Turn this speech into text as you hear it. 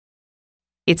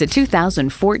It's a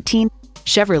 2014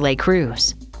 Chevrolet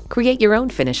Cruze. Create your own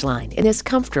finish line in this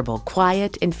comfortable,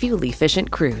 quiet, and fuel-efficient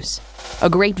Cruze. A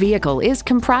great vehicle is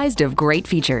comprised of great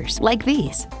features like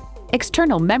these: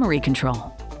 external memory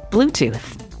control,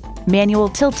 Bluetooth, manual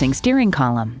tilting steering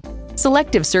column,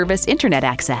 selective service internet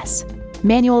access,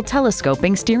 manual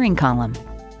telescoping steering column,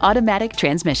 automatic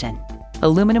transmission,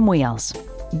 aluminum wheels,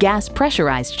 gas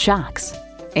pressurized shocks,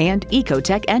 and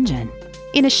ECOTEC engine.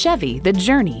 In a Chevy, the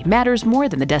journey matters more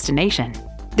than the destination.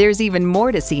 There's even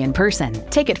more to see in person.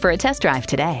 Take it for a test drive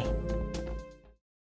today.